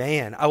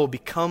man. I will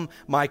become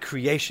my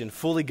creation,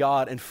 fully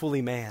God and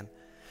fully man.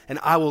 And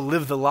I will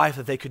live the life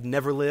that they could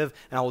never live,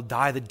 and I will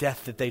die the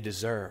death that they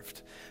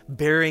deserved,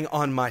 bearing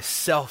on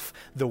myself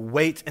the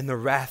weight and the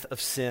wrath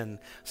of sin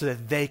so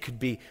that they could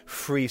be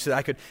free, so that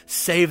I could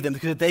save them,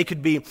 because they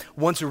could be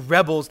once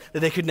rebels,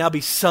 that they could now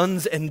be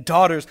sons and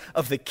daughters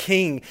of the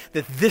King,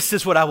 that this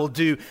is what I will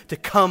do to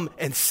come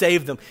and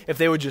save them. If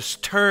they would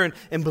just turn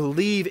and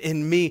believe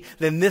in me,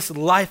 then this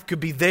life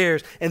could be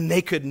theirs, and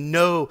they could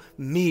know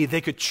me,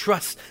 they could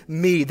trust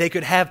me, they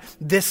could have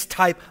this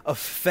type of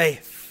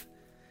faith.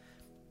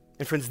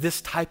 And friends, this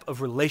type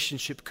of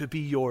relationship could be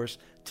yours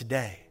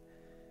today.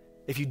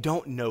 If you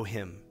don't know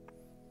Him,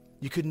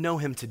 you could know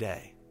Him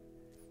today.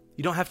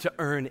 You don't have to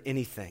earn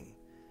anything.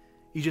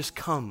 You just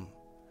come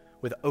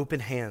with open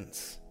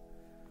hands.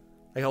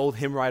 Like an old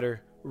hymn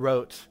writer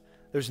wrote,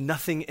 there's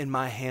nothing in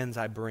my hands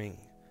I bring,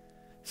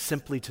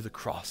 simply to the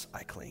cross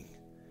I cling.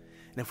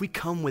 And if we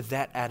come with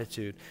that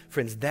attitude,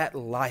 friends, that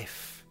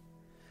life,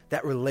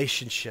 that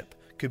relationship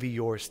could be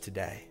yours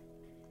today.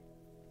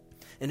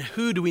 And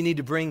who do we need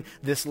to bring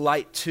this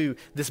light to,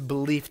 this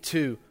belief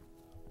to?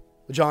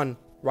 John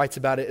writes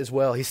about it as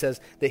well. He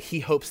says that he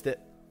hopes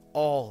that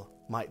all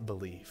might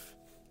believe.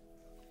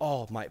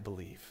 All might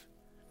believe.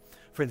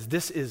 Friends,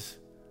 this is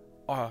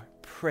our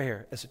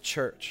prayer as a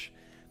church,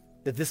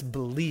 that this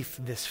belief,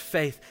 this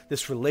faith,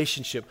 this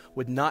relationship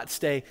would not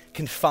stay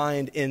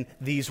confined in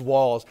these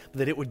walls, but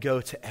that it would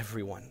go to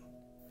everyone.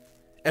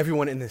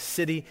 Everyone in this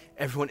city,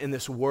 everyone in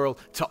this world,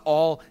 to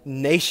all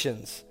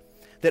nations.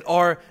 that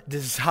our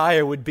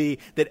desire would be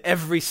that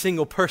every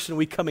single person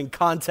we come in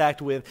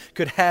contact with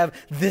could have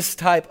this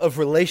type of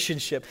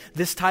relationship,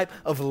 this type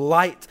of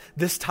light,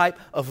 this type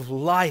of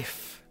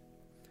life.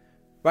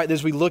 Right,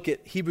 as we look at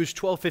Hebrews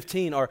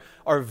 12:15,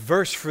 our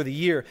verse for the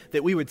year,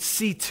 that we would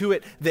see to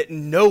it that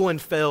no one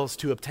fails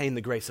to obtain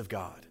the grace of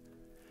God.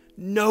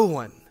 No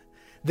one.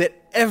 That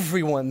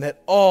everyone,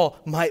 that all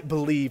might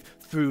believe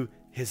through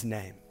his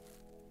name.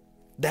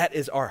 That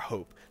is our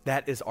hope.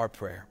 That is our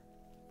prayer.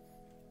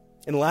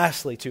 And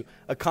lastly, to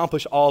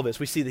accomplish all this,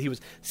 we see that he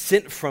was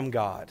sent from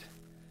God.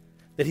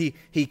 That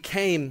he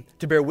came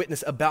to bear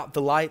witness about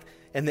the light,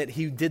 and that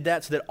he did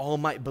that so that all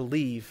might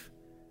believe.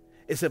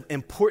 It's an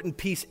important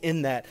piece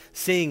in that,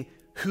 seeing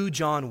who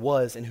John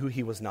was and who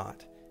he was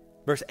not.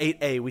 Verse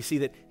 8a, we see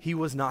that he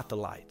was not the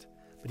light,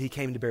 but he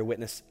came to bear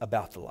witness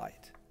about the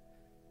light.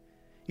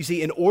 You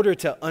see, in order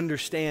to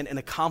understand and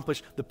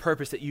accomplish the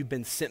purpose that you've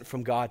been sent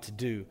from God to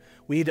do,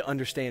 we need to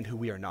understand who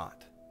we are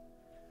not.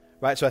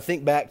 Right? So I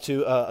think back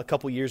to a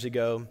couple years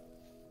ago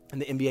in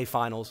the NBA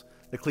Finals,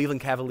 the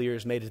Cleveland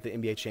Cavaliers made it to the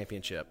NBA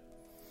Championship.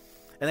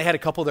 And they had a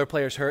couple of their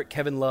players hurt.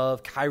 Kevin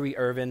Love, Kyrie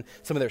Irving,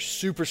 some of their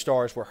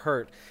superstars were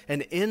hurt.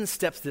 And in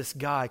steps this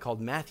guy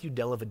called Matthew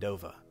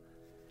Dellavedova.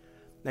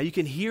 Now you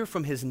can hear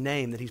from his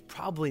name that he's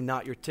probably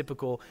not your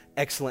typical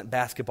excellent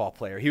basketball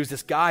player. He was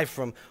this guy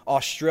from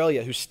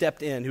Australia who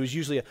stepped in, who was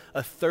usually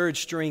a third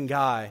string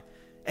guy.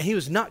 And he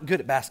was not good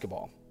at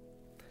basketball.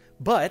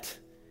 But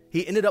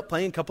he ended up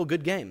playing a couple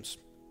good games.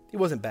 He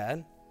wasn't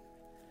bad.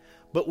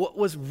 But what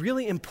was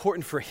really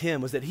important for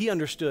him was that he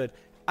understood,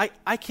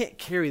 I can't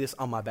carry this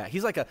on my back.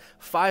 He's like a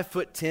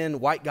 5'10"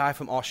 white guy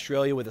from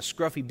Australia with a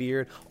scruffy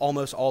beard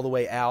almost all the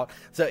way out.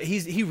 So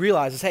he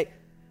realizes, hey,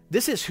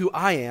 this is who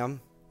I am.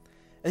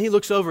 And he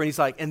looks over and he's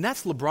like, and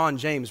that's LeBron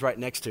James right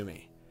next to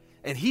me.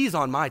 And he's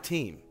on my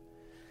team.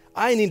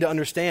 I need to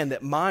understand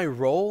that my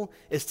role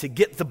is to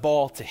get the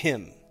ball to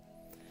him.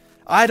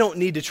 I don't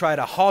need to try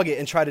to hog it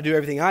and try to do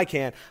everything I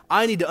can.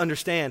 I need to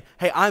understand,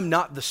 hey, I'm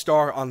not the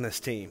star on this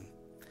team.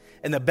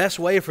 And the best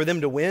way for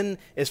them to win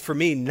is for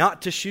me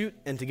not to shoot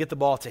and to get the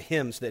ball to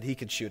him so that he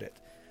could shoot it.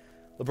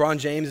 LeBron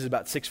James is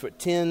about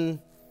 6'10",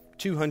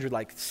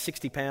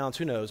 260 pounds,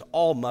 who knows,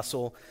 all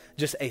muscle,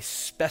 just a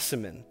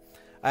specimen.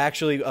 I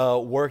actually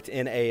worked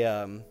in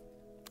a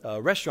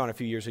restaurant a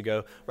few years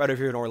ago, right over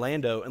here in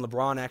Orlando, and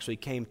LeBron actually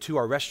came to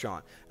our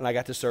restaurant, and I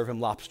got to serve him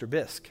lobster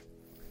bisque.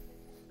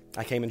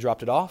 I came and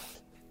dropped it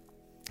off.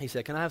 He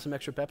said, "Can I have some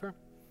extra pepper?"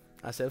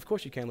 I said, "Of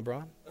course you can,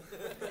 LeBron."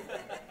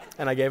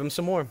 And I gave him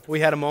some more.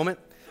 We had a moment,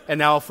 and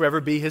now I'll forever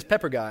be his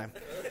pepper guy.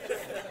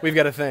 We've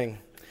got a thing.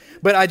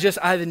 But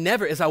I've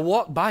never, as I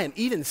walked by him,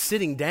 even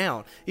sitting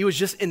down, he was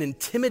just an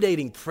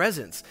intimidating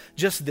presence,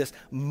 just this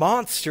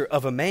monster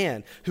of a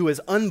man who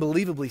is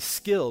unbelievably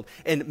skilled.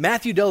 And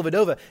Matthew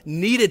Dellavedova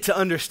needed to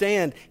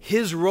understand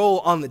his role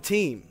on the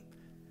team.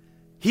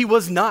 He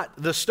was not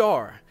the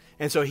star,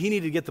 and so he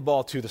needed to get the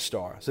ball to the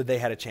star so they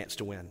had a chance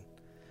to win.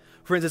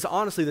 Friends, it's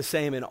honestly the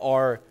same in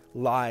our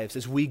lives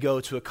as we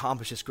go to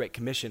accomplish this great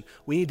commission.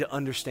 We need to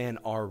understand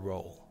our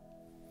role.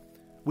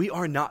 We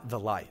are not the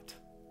light.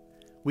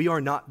 We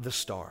are not the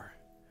star.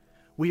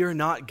 We are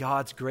not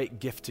God's great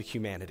gift to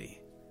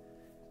humanity.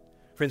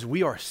 Friends,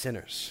 we are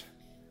sinners.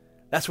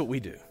 That's what we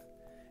do.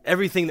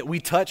 Everything that we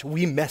touch,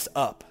 we mess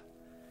up.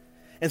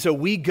 And so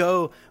we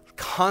go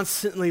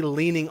constantly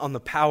leaning on the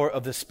power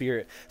of the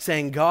Spirit,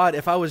 saying, God,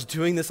 if I was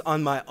doing this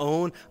on my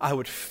own, I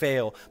would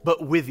fail.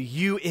 But with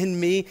you in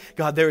me,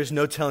 God, there is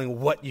no telling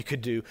what you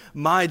could do.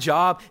 My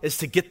job is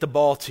to get the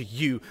ball to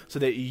you so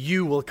that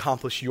you will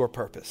accomplish your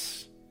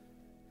purpose.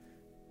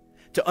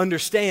 To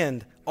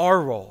understand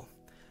our role,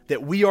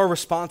 that we are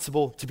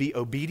responsible to be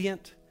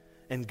obedient,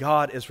 and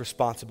God is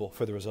responsible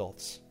for the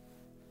results.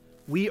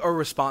 We are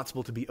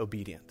responsible to be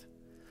obedient,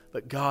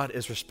 but God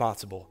is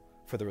responsible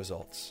for the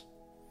results.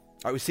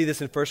 All right, we see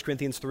this in 1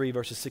 Corinthians 3,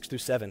 verses 6 through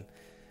 7.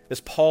 As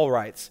Paul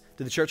writes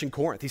to the church in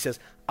Corinth, he says,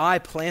 I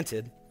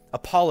planted,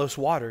 Apollos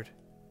watered,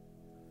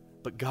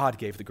 but God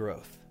gave the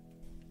growth.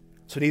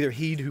 So neither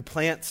he who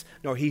plants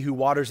nor he who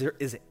waters there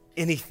is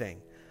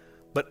anything,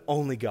 but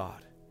only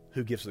God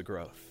who gives the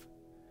growth.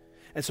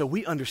 And so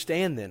we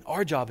understand then,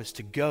 our job is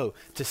to go,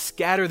 to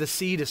scatter the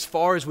seed as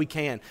far as we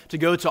can, to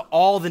go to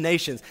all the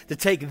nations, to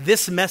take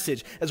this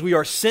message as we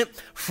are sent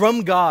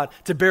from God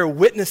to bear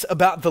witness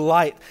about the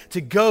light, to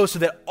go so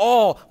that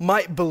all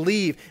might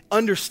believe,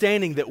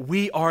 understanding that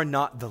we are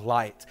not the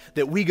light,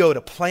 that we go to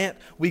plant,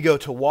 we go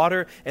to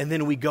water, and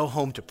then we go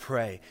home to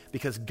pray,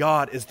 because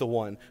God is the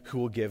one who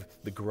will give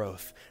the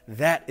growth.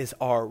 That is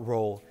our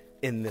role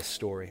in this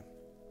story.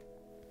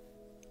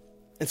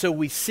 And so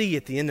we see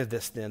at the end of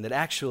this then that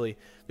actually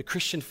the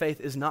Christian faith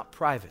is not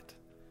private.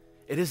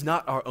 It is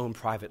not our own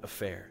private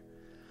affair.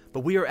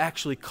 But we are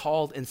actually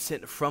called and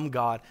sent from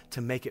God to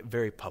make it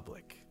very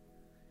public.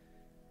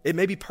 It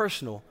may be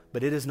personal,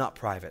 but it is not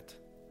private.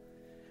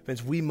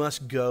 Friends, we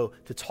must go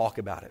to talk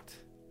about it.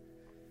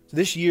 So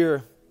this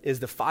year is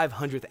the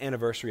 500th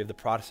anniversary of the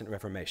Protestant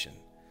Reformation.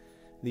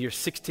 In the year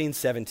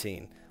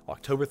 1617,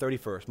 October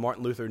 31st,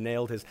 Martin Luther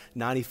nailed his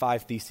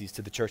 95 Theses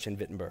to the church in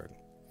Wittenberg.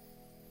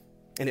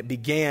 And it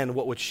began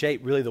what would shape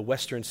really the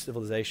Western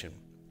civilization.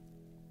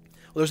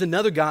 Well, there's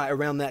another guy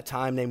around that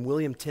time named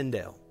William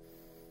Tyndale,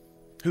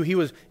 who he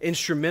was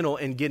instrumental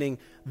in getting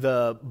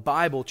the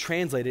Bible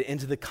translated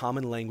into the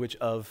common language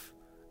of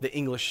the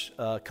English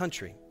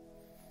country.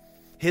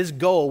 His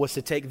goal was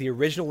to take the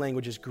original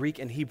languages, Greek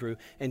and Hebrew,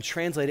 and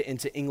translate it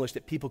into English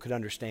that people could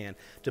understand,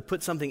 to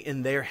put something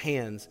in their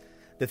hands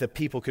that the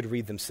people could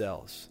read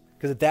themselves.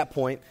 Because at that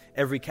point,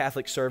 every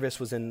Catholic service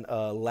was in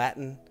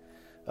Latin.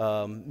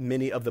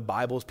 Many of the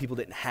Bibles people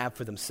didn't have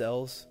for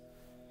themselves.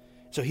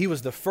 So he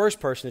was the first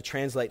person to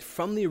translate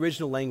from the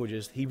original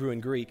languages, Hebrew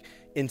and Greek,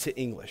 into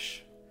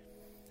English.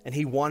 And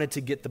he wanted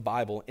to get the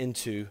Bible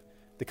into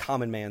the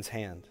common man's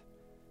hand.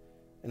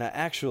 And I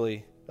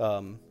actually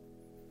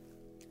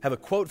have a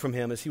quote from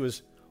him as he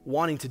was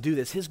wanting to do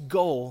this. His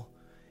goal,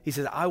 he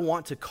says, I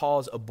want to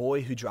cause a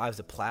boy who drives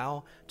a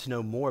plow to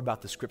know more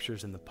about the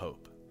scriptures than the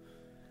Pope.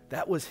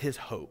 That was his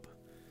hope,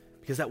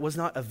 because that was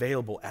not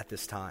available at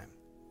this time.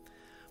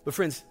 But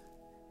friends,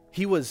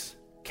 he was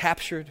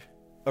captured,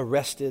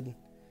 arrested,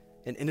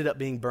 and ended up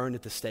being burned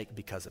at the stake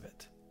because of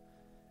it.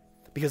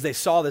 Because they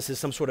saw this as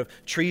some sort of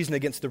treason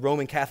against the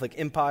Roman Catholic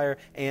Empire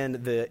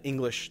and the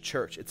English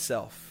church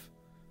itself.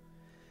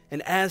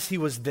 And as he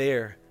was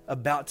there,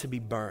 about to be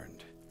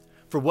burned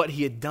for what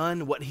he had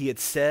done, what he had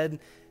said,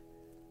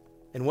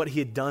 and what he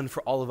had done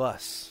for all of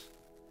us,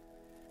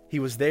 he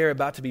was there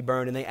about to be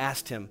burned, and they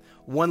asked him,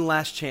 one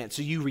last chance.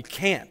 Do you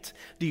recant?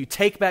 Do you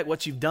take back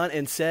what you've done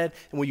and said?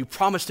 And will you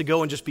promise to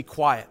go and just be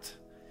quiet?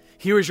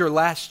 Here is your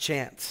last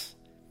chance.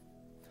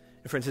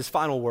 And friends, his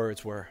final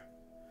words were,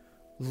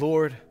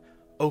 Lord,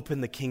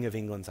 open the King of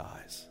England's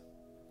eyes.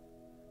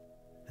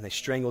 And they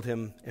strangled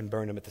him and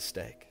burned him at the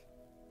stake.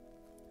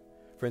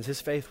 Friends,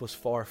 his faith was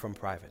far from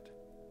private.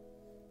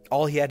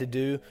 All he had to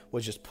do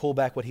was just pull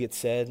back what he had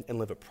said and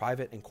live a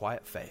private and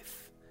quiet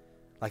faith,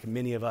 like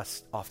many of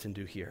us often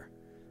do here.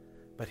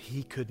 But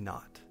he could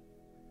not,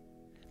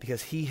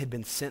 because he had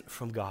been sent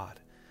from God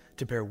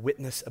to bear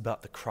witness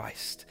about the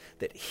Christ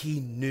that he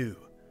knew,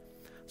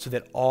 so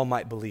that all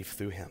might believe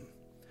through him,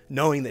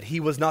 knowing that he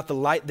was not the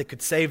light that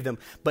could save them,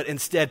 but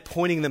instead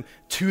pointing them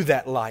to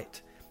that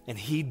light, and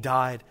he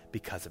died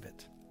because of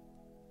it.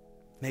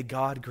 May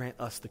God grant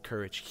us the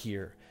courage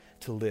here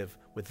to live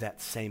with that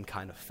same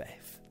kind of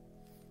faith.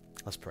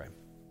 Let's pray.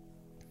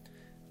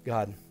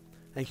 God,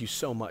 thank you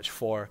so much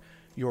for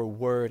your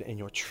word and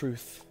your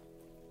truth.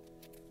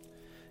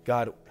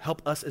 God,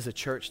 help us as a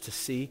church to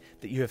see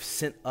that you have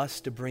sent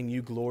us to bring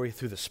you glory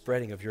through the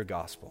spreading of your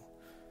gospel.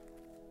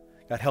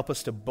 God, help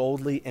us to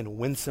boldly and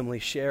winsomely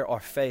share our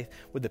faith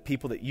with the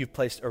people that you've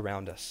placed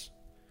around us,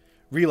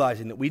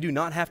 realizing that we do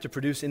not have to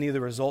produce any of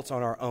the results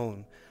on our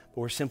own,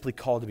 but we're simply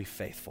called to be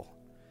faithful.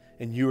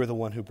 And you are the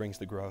one who brings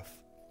the growth.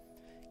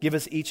 Give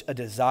us each a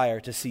desire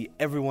to see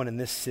everyone in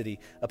this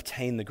city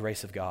obtain the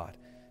grace of God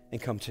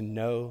and come to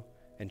know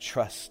and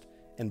trust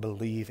and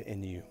believe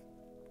in you.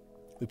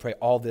 We pray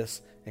all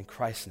this in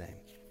Christ's name.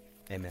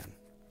 Amen.